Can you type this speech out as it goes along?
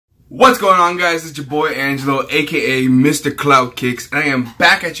What's going on, guys? It's your boy Angelo, aka Mr. Cloud Kicks, and I am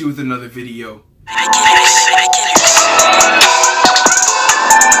back at you with another video.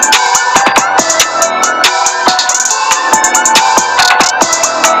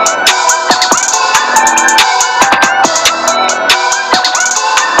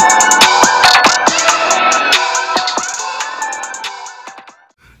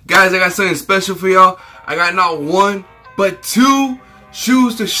 Guys, I got something special for y'all. I got not one, but two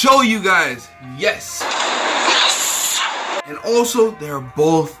shoes to show you guys. Yes. And also, they're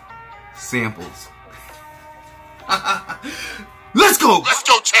both samples. Let's go. Let's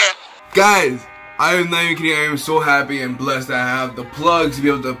go, champ. Guys, I am not even kidding. I am so happy and blessed that I have the plugs to be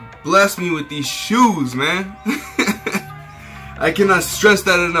able to bless me with these shoes, man. I cannot stress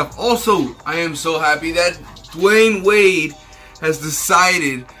that enough. Also, I am so happy that Dwayne Wade has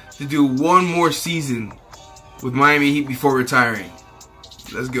decided to do one more season with Miami Heat before retiring.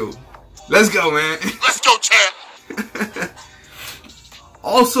 Let's go. Let's go, man. Let's go, champ.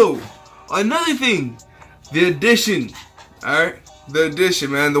 Also, another thing, the edition. Alright? The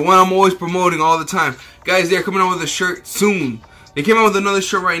edition, man. The one I'm always promoting all the time. Guys, they're coming out with a shirt soon. They came out with another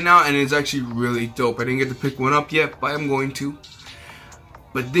shirt right now, and it's actually really dope. I didn't get to pick one up yet, but I'm going to.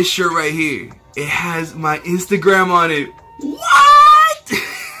 But this shirt right here, it has my Instagram on it. What?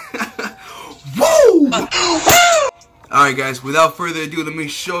 Woo! Alright, guys, without further ado, let me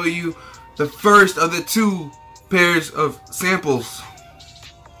show you the first of the two pairs of samples.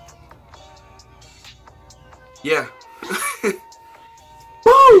 Yeah.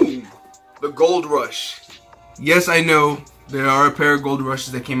 Boom! The Gold Rush. Yes, I know there are a pair of Gold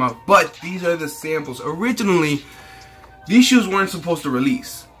Rushes that came out, but these are the samples. Originally, these shoes weren't supposed to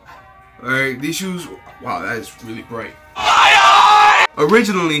release. Alright, these shoes, wow, that is really bright.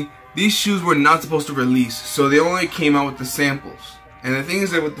 Originally, these shoes were not supposed to release, so they only came out with the samples. And the thing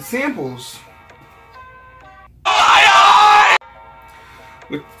is that with the samples,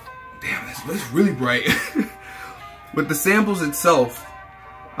 damn, that's really bright. With the samples itself,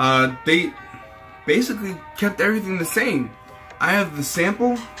 they basically kept everything the same. I have the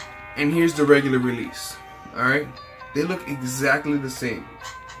sample, and here's the regular release. Alright? They look exactly the same.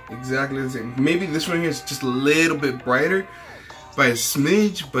 Exactly the same. Maybe this one here is just a little bit brighter by a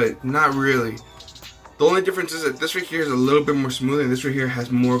smidge, but not really. The only difference is that this right here is a little bit more smooth, and this right here has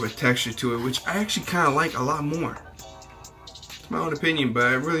more of a texture to it, which I actually kind of like a lot more. It's my own opinion, but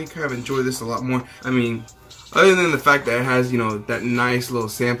I really kind of enjoy this a lot more. I mean, other than the fact that it has, you know, that nice little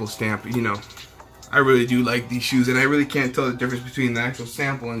sample stamp, you know, I really do like these shoes, and I really can't tell the difference between the actual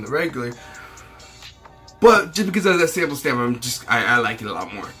sample and the regular. But just because of that sample stamp, I like it a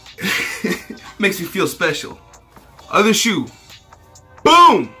lot more. Makes me feel special. Other shoe.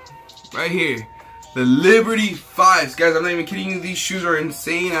 Boom! Right here. The Liberty 5s. Guys, I'm not even kidding you. These shoes are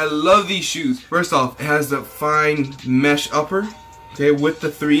insane. I love these shoes. First off, it has the fine mesh upper. Okay, with the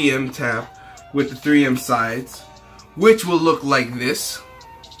 3M tab. With the 3M sides. Which will look like this.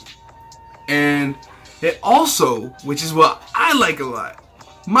 And it also, which is what I like a lot.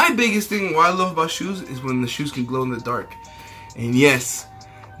 My biggest thing, what I love about shoes, is when the shoes can glow in the dark. And yes,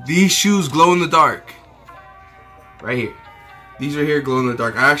 these shoes glow in the dark. Right here. These are here glow in the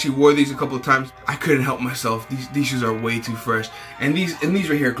dark. I actually wore these a couple of times. I couldn't help myself. These shoes are way too fresh. And these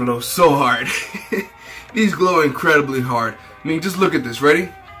right here glow so hard. These glow incredibly hard. I mean, just look at this. Ready?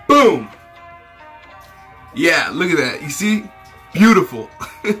 Boom! Yeah, look at that. You see? Beautiful.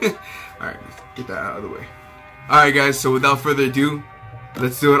 Alright, let's get that out of the way. Alright, guys, so without further ado,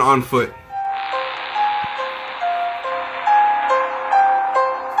 let's do it on foot.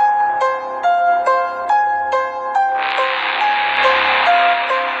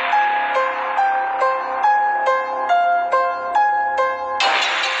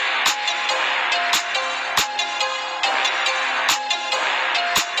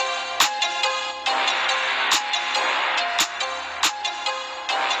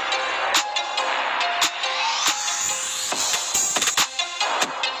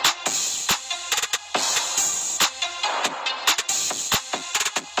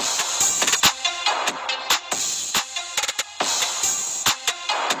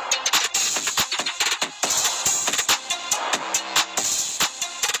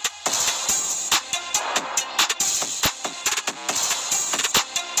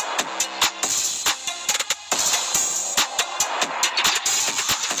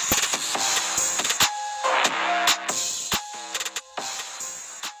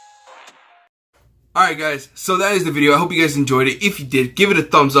 Alright guys, so that is the video. I hope you guys enjoyed it. If you did, give it a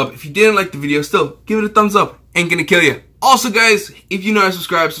thumbs up. If you didn't like the video, still, give it a thumbs up. Ain't gonna kill you. Also, guys, if you're not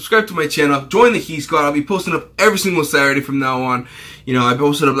subscribed, subscribe to my channel. Join the Heat Squad. I'll be posting up every single Saturday from now on. You know, I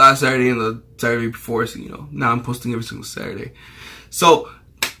posted up last Saturday and the Saturday before, so, you know, now I'm posting every single Saturday. So,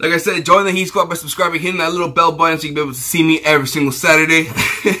 like I said, join the Heat Squad by subscribing, hitting that little bell button so you can be able to see me every single Saturday.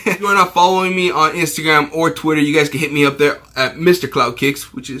 If you are not following me on Instagram or Twitter, you guys can hit me up there at Mr. Cloud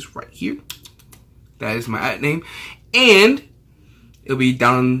Kicks, which is right here. That is my @ name. And it'll be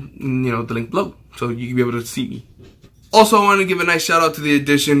down, you know, the link below, so you can be able to see me. Also, I want to give a nice shout out to the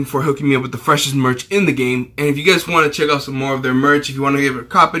Edition for hooking me up with the freshest merch in the game. And if you guys want to check out some more of their merch, if you want to give a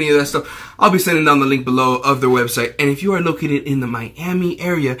copy of any of that stuff, I'll be sending down the link below of their website. And if you are located in the Miami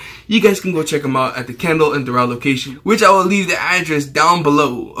area, you guys can go check them out at the Kendall and Doral location, which I will leave the address down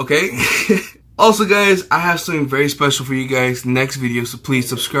below, okay? Also, guys, I have something very special for you guys next video, so please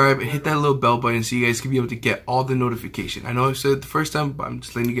subscribe and hit that little bell button so you guys can be able to get all the notification. I know I said it the first time, but I'm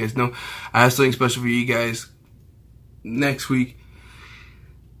just letting you guys know I have something special for you guys next week,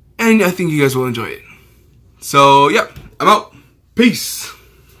 and I think you guys will enjoy it. So yeah, I'm out. Peace.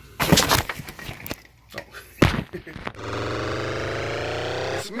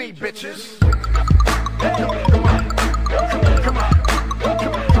 It's me, bitches. Come on.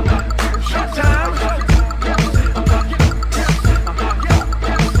 Showtime.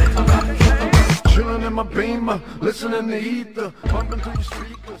 Chilling in my Beamer, listening to ether, bumping through your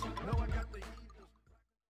speakers.